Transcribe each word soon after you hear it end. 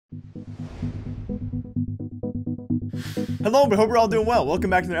Hello, but hope we're all doing well. Welcome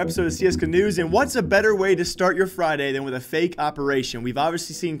back to another episode of CSGO News, and what's a better way to start your Friday than with a fake operation? We've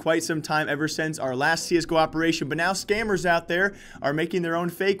obviously seen quite some time ever since our last CSGO operation, but now scammers out there are making their own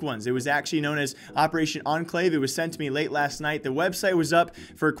fake ones. It was actually known as Operation Enclave. It was sent to me late last night. The website was up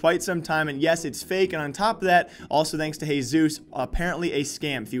for quite some time, and yes, it's fake, and on top of that, also thanks to Jesus, apparently a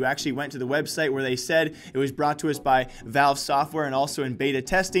scam. If you actually went to the website where they said it was brought to us by Valve Software and also in beta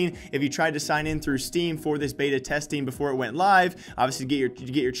testing, if you tried to sign in through Steam for this beta testing before it went live, obviously to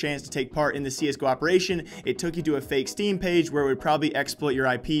get your chance to take part in the CSGO operation, it took you to a fake Steam page where it would probably exploit your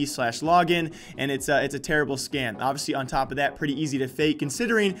IP/login, and it's a terrible scam. Obviously, on top of that, pretty easy to fake,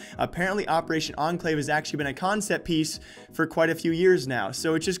 considering apparently Operation Enclave has actually been a concept piece for quite a few years now.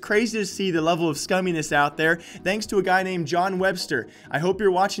 So it's just crazy to see the level of scumminess out there, thanks to a guy named John Webster. I hope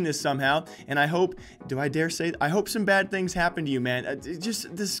you're watching this somehow, and I hope, do I dare say, I hope some bad things happen to you, man.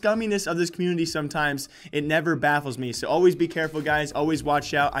 Just the scumminess of this community sometimes, it never baffles me. So always be careful, guys. Always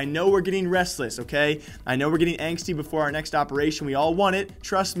watch out. I know we're getting restless, okay? I know we're getting angsty before our next operation. We all want it.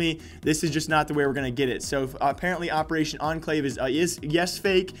 Trust me, this is just not the way we're going to get it. So apparently Operation Enclave is yes,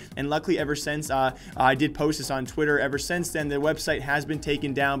 fake, and luckily ever since I did post this on Twitter, ever since then the website has been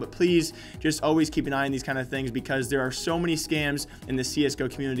taken down, but please just always keep an eye on these kind of things because there are so many scams in the CSGO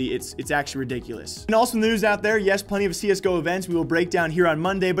community. It's actually ridiculous. And also news out there, yes, plenty of CSGO events we will break down here on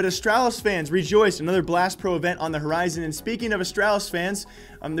Monday, but Astralis fans, rejoice, another Blast Pro event on the horizon. And speaking of Astralis fans,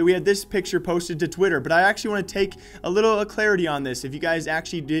 we had this picture posted to Twitter, but I actually want to take a little clarity on this. If you guys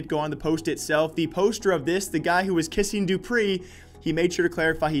actually did go on the post itself, the poster of this, the guy who was kissing Dupreeh, he made sure to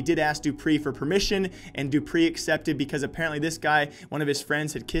clarify he did ask Dupreeh for permission, and Dupreeh accepted because apparently this guy, one of his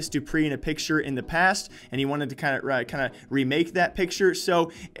friends, had kissed Dupreeh in a picture in the past, and he wanted to kind of remake that picture.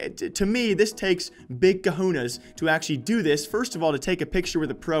 So to me, this takes big kahunas to actually do this. First of all, to take a picture with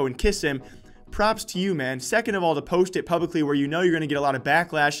a pro and kiss him. Props to you, man. Second of all, to post it publicly where you know you're going to get a lot of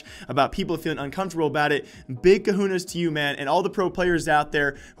backlash about people feeling uncomfortable about it. Big kahunas to you, man. And all the pro players out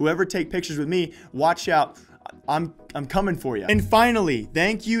there, whoever take pictures with me, watch out. I'm coming for you. And finally,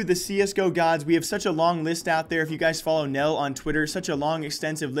 thank you, the CSGO gods. We have such a long list out there. If you guys follow Nell on Twitter, such a long,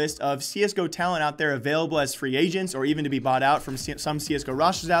 extensive list of CSGO talent out there available as free agents or even to be bought out from some CSGO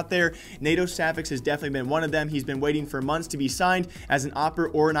rosters out there. NaToSaphiX has definitely been one of them. He's been waiting for months to be signed as an Opper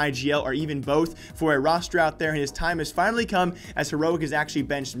or an IGL or even both for a roster out there, and his time has finally come as Heroic has actually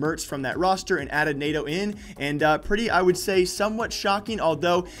benched Mertz from that roster and added NATO in, and pretty, I would say, somewhat shocking,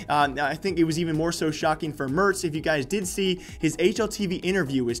 although I think it was even more so shocking for Mertz. If you guys did see his HLTV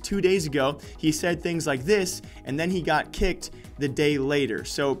interview was 2 days ago, he said things like this, and then he got kicked the day later.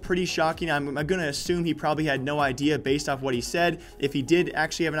 So pretty shocking. I'm going to assume he probably had no idea based off what he said. If he did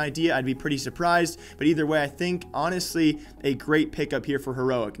actually have an idea, I'd be pretty surprised. But either way, I think, honestly, a great pickup here for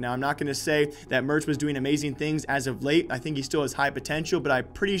Heroic. Now, I'm not going to say that Mertz was doing amazing things as of late. I think he still has high potential, but I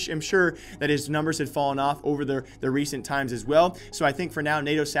am sure that his numbers had fallen off over the recent times as well. So I think for now,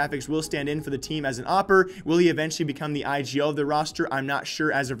 NaToSaphiX will stand in for the team as an Opper. Will he eventually become the IGL of the roster? I'm not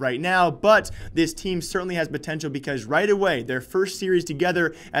sure as of right now, but this team certainly has potential because right away, their first series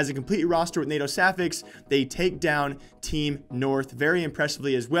together as a complete roster with NaToSaphiX, they take down Team North very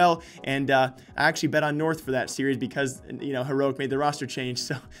impressively as well, and I actually bet on North for that series because, you know, Heroic made the roster change,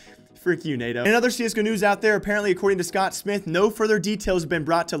 so frick you, NATO. And other CSGO news out there, apparently according to Scott Smith, no further details have been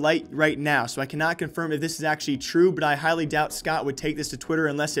brought to light right now, so I cannot confirm if this is actually true, but I highly doubt Scott would take this to Twitter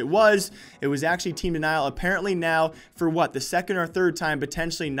unless it was. It was actually Team Denial apparently now for what, the second or third time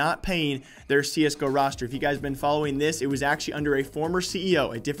potentially not paying their CSGO roster. If you guys have been following this, it was actually under a former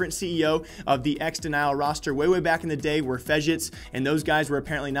CEO, a different CEO of the ex-Denial roster way back in the day where Fejits and those guys were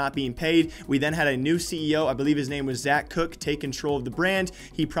apparently not being paid. We then had a new CEO, I believe his name was Zach Cook, take control of the brand.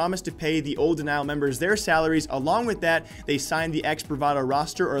 He promised to pay the old Denial members their salaries. Along with that, they signed the ex-Bravado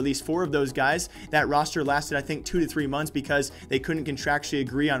roster, or at least 4 of those guys. That roster lasted, I think, 2 to 3 months because they couldn't contractually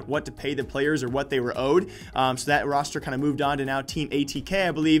agree on what to pay the players or what they were owed. So that roster kind of moved on to now Team ATK,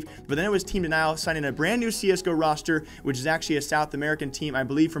 I believe. But then it was Team Denial signing a brand new CSGO roster, which is actually a South American team, I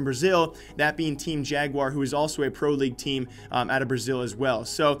believe, from Brazil, that being Team Jaguar, who is also a Pro League team out of Brazil as well.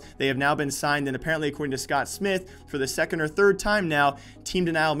 So they have now been signed, and apparently, according to Scott Smith, for the second or third time now, Team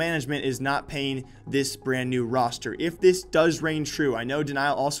Denial management is not paying this brand new roster. If this does reign true, I know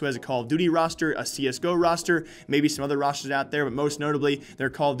Denial also has a Call of Duty roster, a CSGO roster, maybe some other rosters out there, but most notably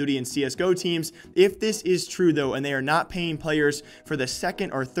their Call of Duty and CSGO teams. If this is true though, and they are not paying players for the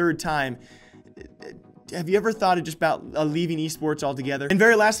second or third time, have you ever thought of just about leaving esports altogether? And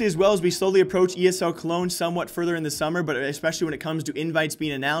very lastly, as well, as we slowly approach ESL Cologne somewhat further in the summer, but especially when it comes to invites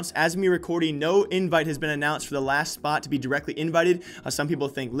being announced, as me recording, no invite has been announced for the last spot to be directly invited. Some people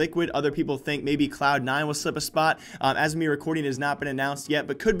think Liquid, other people think maybe Cloud9 will slip a spot. As me recording, it has not been announced yet,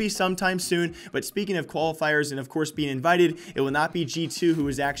 but could be sometime soon. But speaking of qualifiers and of course being invited, it will not be G2 who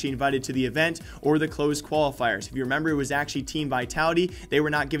was actually invited to the event or the closed qualifiers. If you remember, it was actually Team Vitality. They were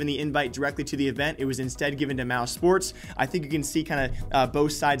not given the invite directly to the event. It was instead given to mousesports. I think you can see kind of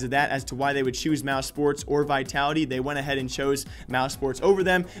both sides of that as to why they would choose mousesports or Vitality. They went ahead and chose mousesports over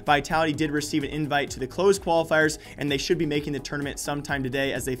them. Vitality did receive an invite to the closed qualifiers, and they should be making the tournament sometime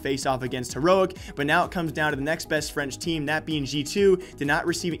today as they face off against Heroic. But now it comes down to the next best French team, that being G2, did not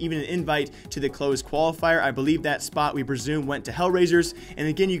receive even an invite to the closed qualifier. I believe that spot, we presume, went to Hellraisers. And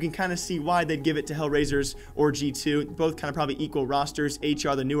again, you can kind of see why they'd give it to Hellraisers or G2. Both kind of probably equal rosters.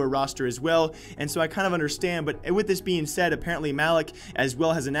 HR, the newer roster as well. And so I kind of understand. But with this being said, apparently Malik as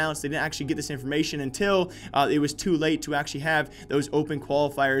well has announced they didn't actually get this information until it was too late to actually have those open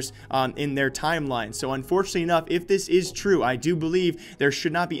qualifiers in their timeline. So unfortunately enough, if this is true, I do believe there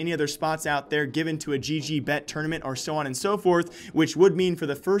should not be any other spots out there given to a GG bet tournament or so on and so forth, which would mean for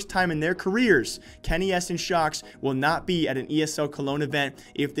the first time in their careers, Kenny S and Shox will not be at an ESL Cologne event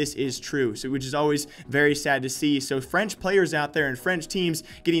if this is true, so which is always very sad to see. So French players out there and French teams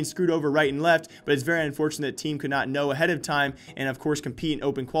getting screwed over right and left, but it's very unfortunate that team could not know ahead of time and of course compete in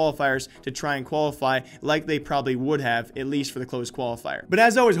open qualifiers to try and qualify like they probably would have, at least for the closed qualifier. But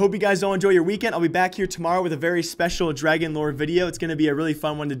as always, hope you guys all enjoy your weekend. I'll be back here tomorrow with a very special Dragon Lore video. It's going to be a really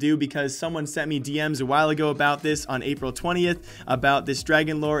fun one to do because someone sent me DMs a while ago about this on April 20th, about this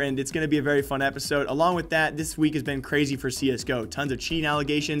Dragon Lore, and it's going to be a very fun episode. Along with that, this week has been crazy for CSGO. Tons of cheating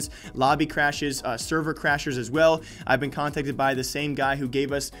allegations, lobby crashes, server crashers as well. I've been contacted by the same guy who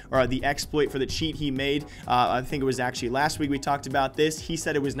gave us the exploit for the cheat he made. I think it was actually last week we talked about this. He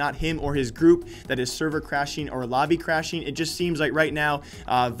said it was not him or his group that is server crashing or lobby crashing. It just seems like right now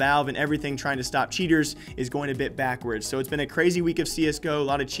Valve and everything trying to stop cheaters is going a bit backwards. So it's been a crazy week of CSGO, a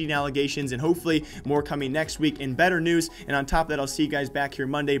lot of cheating allegations, and hopefully more coming next week in better news. And on top of that, I'll see you guys back here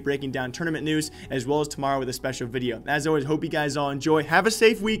Monday breaking down tournament news, as well as tomorrow with a special video. As always, hope you guys all enjoy. Have a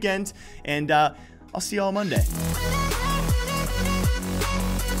safe weekend, and I'll see you all Monday.